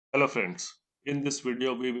Hello friends, in this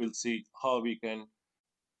video we will see how we can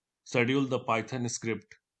schedule the Python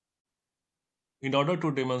script. In order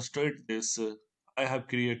to demonstrate this, I have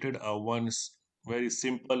created a very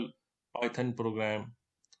simple Python program,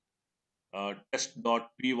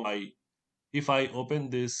 test.py. If I open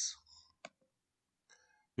this,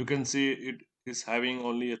 you can see it is having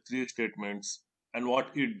only three statements, and what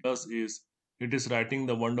it does is it is writing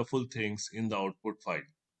the wonderful things in the output file.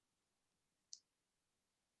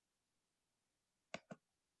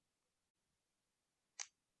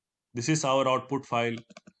 This is our output file.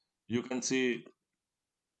 You can see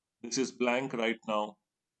this is blank right now.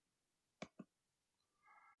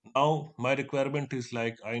 Now my requirement is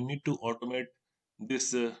like I need to automate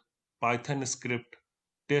this Python script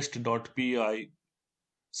test.py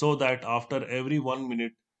so that after every 1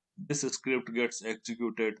 minute this script gets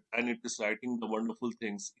executed and it is writing the wonderful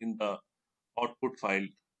things in the output file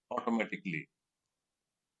automatically.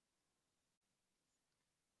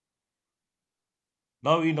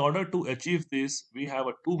 Now in order to achieve this we have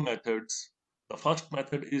two methods. The first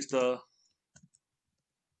method is the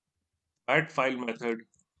add file method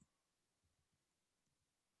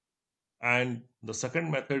and the second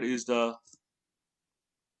method is the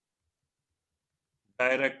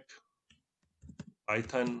direct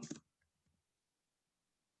Python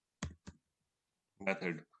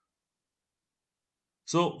method.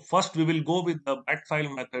 So first we will go with the bat file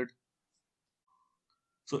method.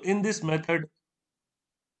 So in this method,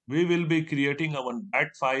 we will be creating our bat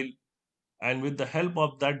file, and with the help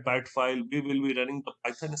of that bat file, we will be running the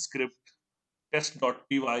Python script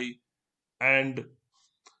test.py, and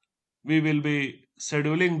we will be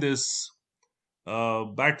scheduling this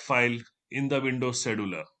bat file in the Windows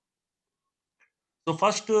scheduler. So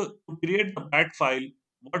first, to create the bat file,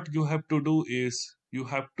 what you have to do is you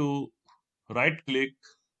have to right click,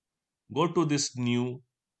 go to this new,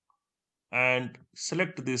 and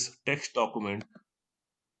select this text document.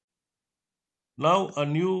 Now a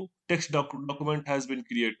new document has been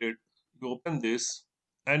created. You open this,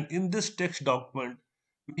 and in this text document,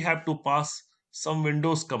 we have to pass some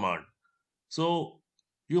Windows command. So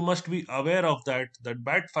you must be aware of that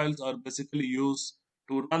bat files are basically used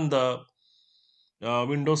to run the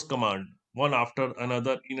Windows command one after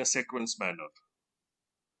another in a sequence manner.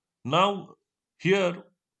 Now here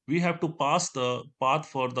we have to pass the path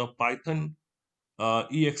for the Python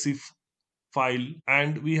exe file,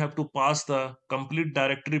 and we have to pass the complete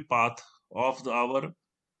directory path of our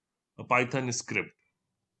Python script.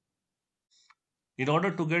 In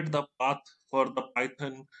order to get the path for the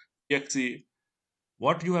Python exe,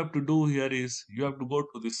 what you have to do here is you have to go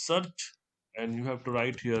to the search and you have to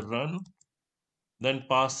write here run, then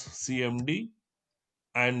pass cmd,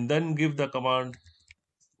 and then give the command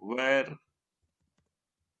where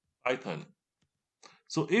Python.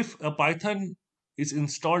 So if a Python is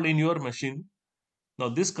installed in your machine, now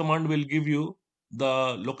this command will give you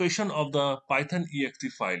the location of the Python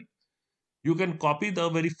exe file. You can copy the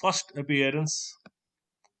very first appearance,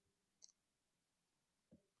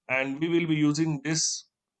 and we will be using this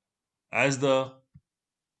as the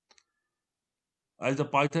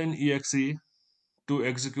Python exe to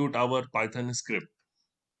execute our Python script.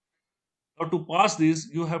 Now to pass this,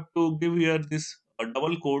 you have to give here this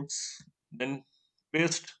double quotes, then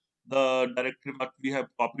paste the directory that we have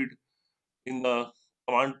copied in the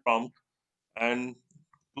command prompt and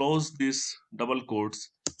close this double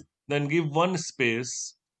quotes. Then give one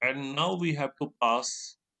space, and now we have to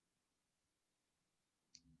pass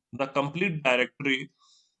the complete directory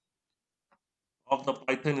of the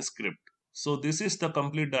Python script. So this is the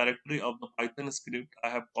complete directory of the Python script. I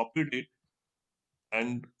have copied it,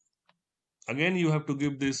 and again you have to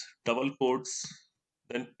give this double quotes,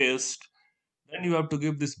 then paste, then you have to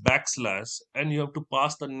give this backslash, and you have to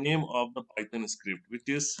pass the name of the Python script, which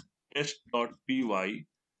is test.py,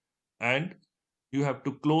 and you have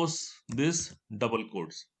to close this double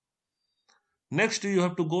quotes. Next, you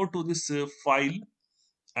have to go to this file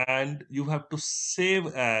and you have to save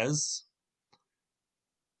as,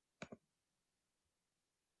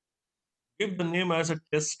 give the name as a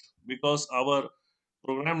test because our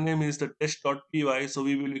program name is the test.py, so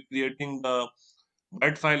we will be creating the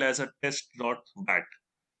bat file as a test.bat.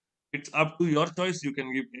 It's up to your choice, you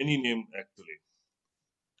can give any name actually.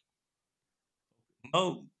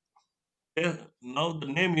 Now, now the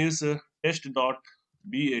name is test.bat,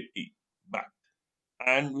 bat,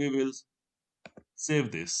 and we will save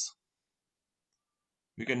this.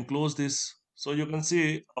 We can close this. So you can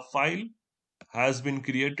see a file has been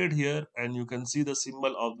created here, and you can see the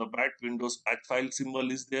symbol of the bat, Windows bat file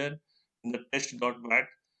symbol is there in the test.bat,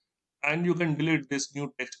 and you can delete this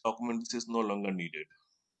new text document. This is no longer needed.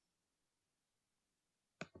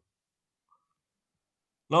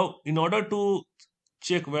 Now, in order to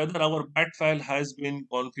check whether our bat file has been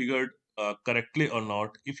configured correctly or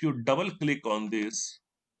not, if you double click on this,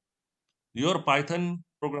 your Python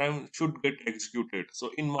program should get executed.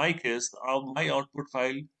 So in my case, my output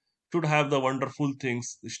file should have the wonderful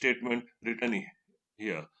things statement written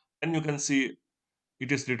here. And you can see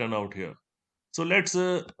it is written out here. So let's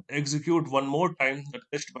execute one more time the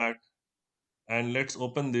test bat, and let's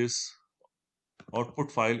open this output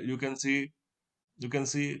file. You can see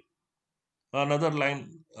another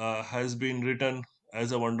line has been written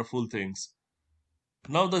as a wonderful things.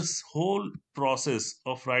 Now this whole process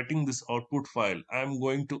of writing this output file, I am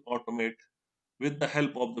going to automate with the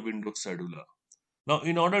help of the Windows scheduler. Now,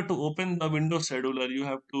 in order to open the Windows scheduler, you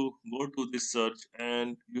have to go to this search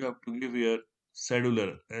and you have to give here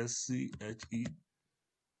scheduler, SCHE,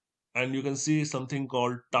 and you can see something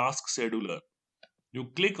called task scheduler. You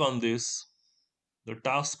click on this, the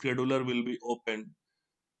task scheduler will be open,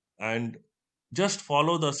 and just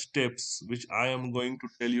follow the steps which I am going to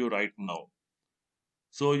tell you right now.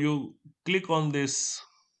 So you click on this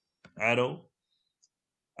arrow,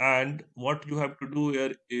 and what you have to do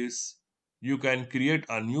here is you can create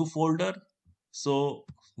a new folder. So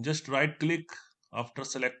just right click after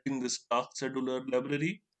selecting this task scheduler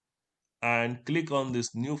library and click on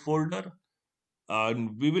this new folder,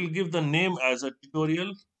 and we will give the name as a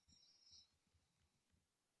tutorial.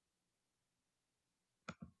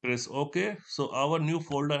 Press OK. So our new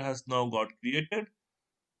folder has now got created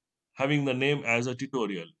having the name as a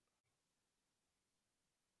tutorial.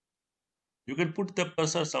 You can put the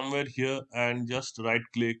cursor somewhere here and just right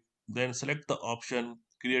click, then select the option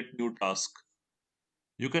create new task.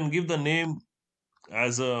 You can give the name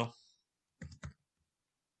as a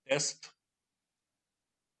test,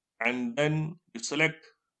 and then you select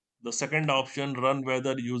the second option run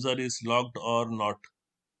whether user is logged or not,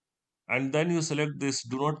 and then you select this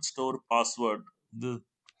do not store password. The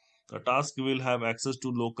task will have access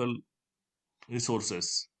to local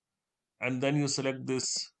resources, and then you select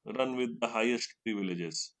this run with the highest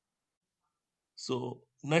privileges. So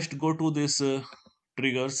next go to this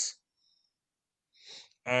triggers,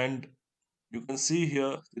 and you can see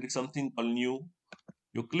here there is something called new.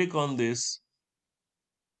 You click on this,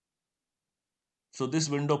 so this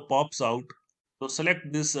window pops out. So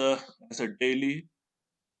select this as a daily.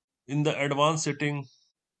 In the advanced setting,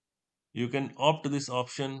 you can opt this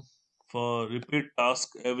option for repeat task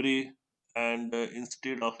every, and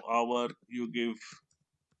instead of hour you give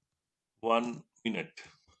 1 minute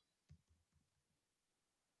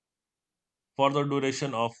for the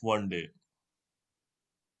duration of 1 day.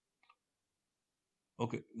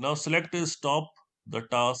 Okay, now select stop the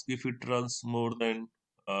task if it runs more than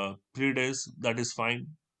 3 days. That is fine.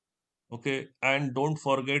 Okay, and don't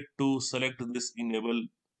forget to select this enable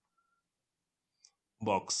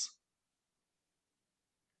box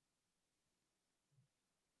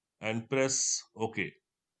and press OK.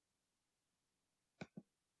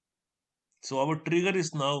 So our trigger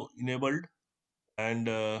is now enabled, and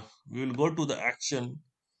we will go to the action,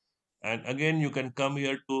 and again you can come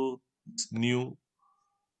here to new,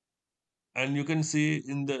 and you can see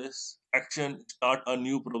in this action start a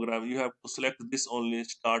new program. You have to select this only,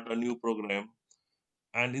 start a new program,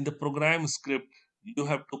 and in the program script you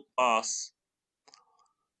have to pass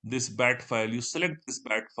this bat file. You select this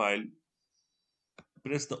bat file,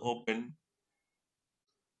 press the open,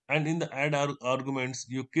 and in the add arguments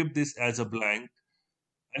you keep this as a blank,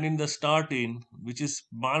 and in the start in, which is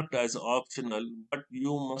marked as optional, but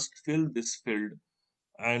you must fill this field,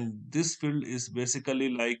 and this field is basically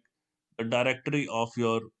like the directory of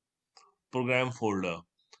your program folder.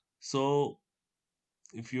 So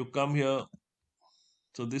if you come here,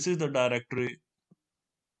 so this is the directory.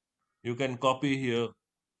 You can copy here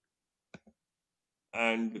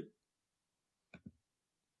and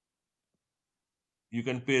you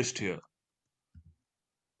can paste here,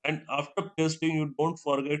 and after pasting you don't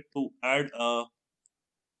forget to add a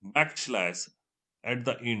backslash at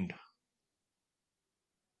the end.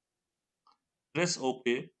 Press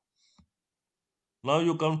OK. Now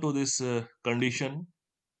you come to this condition.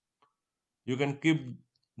 You can keep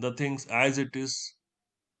the things as it is,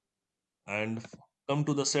 and come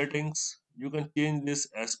to the settings. You can change this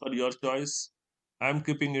as per your choice. I'm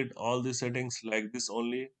keeping it all the settings like this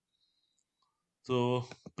only. So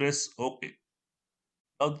press OK.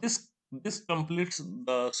 Now this completes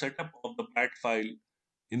the setup of the bat file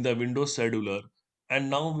in the Windows scheduler,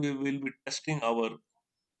 and now we will be testing our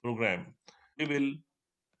program. We will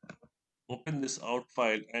open this out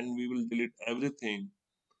file and we will delete everything,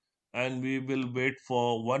 and we will wait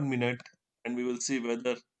for 1 minute, and we will see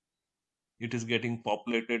whether it is getting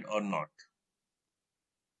populated or not.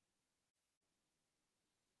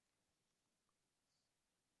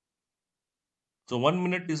 So 1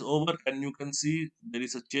 minute is over and you can see there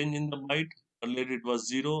is a change in the byte. Earlier it was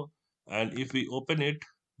 0, and if we open it,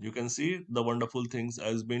 you can see the wonderful things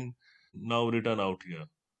has been now written out here.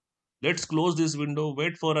 Let's close this window,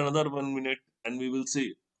 wait for another 1 minute, and we will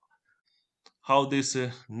see how this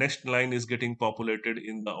next line is getting populated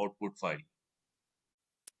in the output file.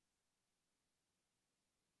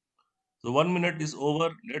 So 1 minute is over.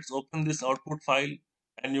 Let's open this output file,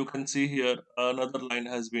 and you can see here another line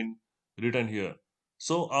has been written here.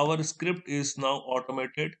 So our script is now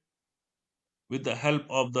automated with the help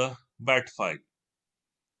of the bat file.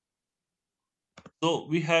 So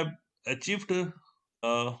we have achieved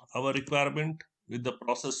our requirement with the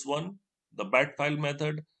process one, the bat file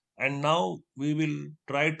method, and now we will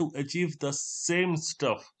try to achieve the same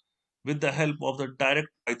stuff with the help of the direct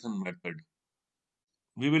Python method.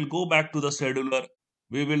 We will go back to the scheduler.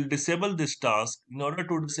 We will disable this task. In order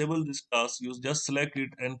to disable this task, you just select it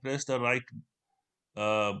and press the right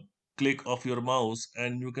uh, click of your mouse,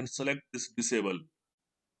 and you can select this disable.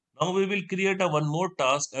 Now we will create a one more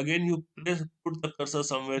task. Again, you put the cursor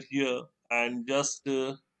somewhere here and just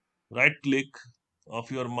right click of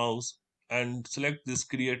your mouse and select this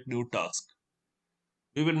create new task.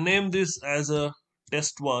 We will name this as a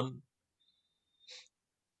test one,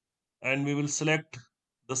 and we will select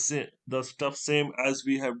the stuff same as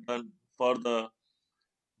we have done for the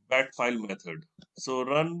bat file method. So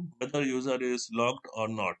run whether user is logged or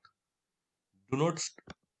not. Do not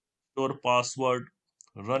store password.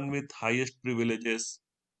 Run with highest privileges.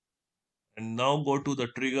 And now go to the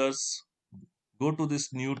triggers. Go to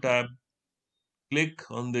this new tab. Click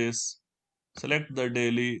on this. Select the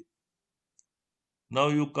daily. Now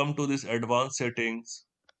you come to this advanced settings.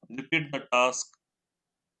 Repeat the task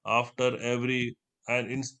after every,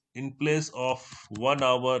 and in place of 1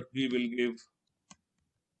 hour we will give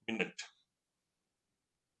minute.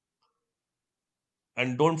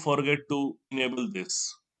 And don't forget to enable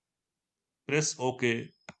this. Press OK.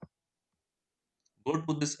 Go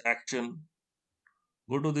to this action.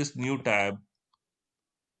 Go to this new tab.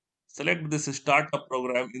 Select this startup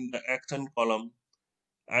program in the action column,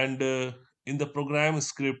 and in the program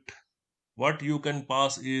script, what you can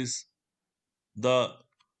pass is the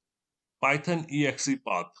Python exe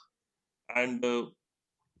path. And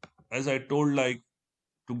as I told, like,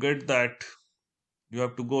 to get that, you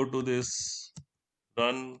have to go to this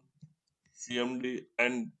run cmd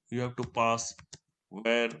and you have to pass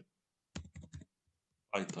where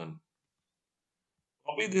Python.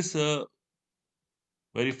 Copy this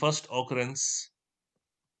very first occurrence,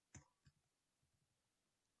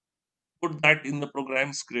 put that in the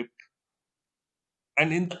program script,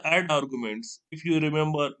 and in the add arguments, if you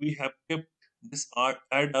remember, we have kept this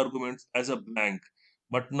add arguments as a blank,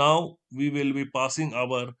 but now we will be passing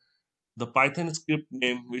our the Python script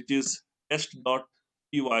name, which is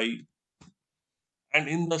test.py, and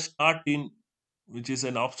in the start in, which is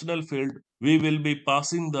an optional field, we will be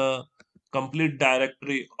passing the complete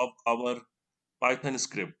directory of our Python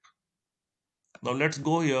script. Now let's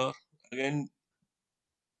go here again.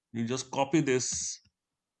 You just copy this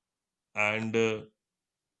and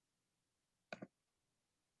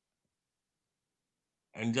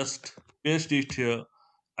and just paste it here,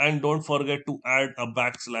 and don't forget to add a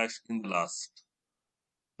backslash in the last.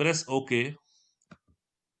 Press OK.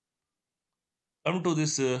 Come to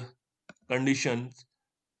this condition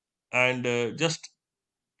and just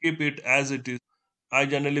keep it as it is. I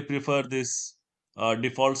generally prefer this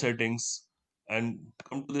default settings, and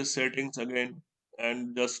come to this settings again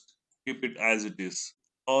and just keep it as it is.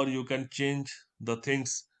 Or you can change the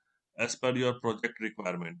things as per your project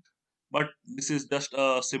requirement. But this is just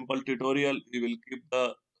a simple tutorial. We will keep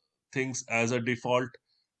the things as a default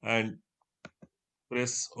and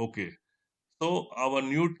press OK. So our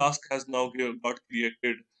new task has now got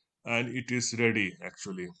created and it is ready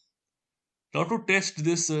actually. Now to test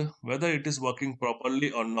this, whether it is working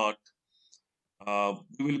properly or not,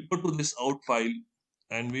 we will go to this out file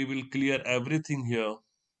and we will clear everything here.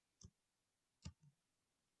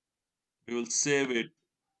 We will save it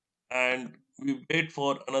and we wait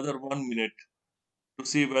for another 1 minute to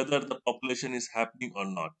see whether the population is happening or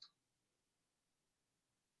not.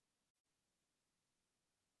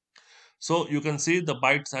 So you can see the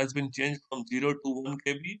bytes has been changed from 0 to 1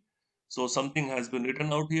 KB. So something has been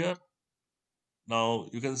written out here. Now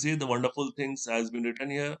you can see the wonderful things has been written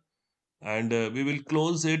here, and we will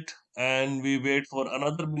close it and we wait for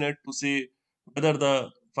another minute to see whether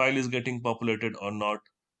the file is getting populated or not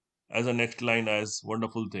as a next line as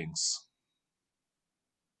wonderful things.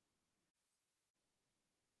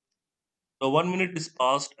 So 1 minute is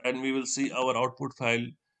passed and we will see our output file.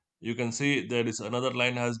 You can see there is another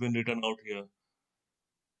line has been written out here.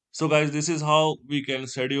 So guys, this is how we can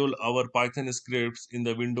schedule our Python scripts in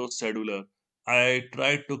the Windows scheduler. I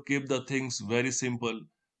tried to keep the things very simple.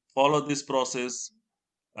 Follow this process,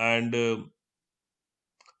 and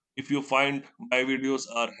if you find my videos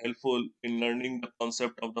are helpful in learning the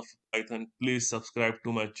concept of the Python, please subscribe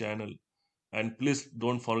to my channel and please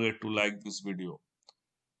don't forget to like this video.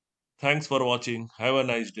 Thanks for watching. Have a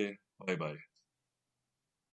nice day. Bye bye.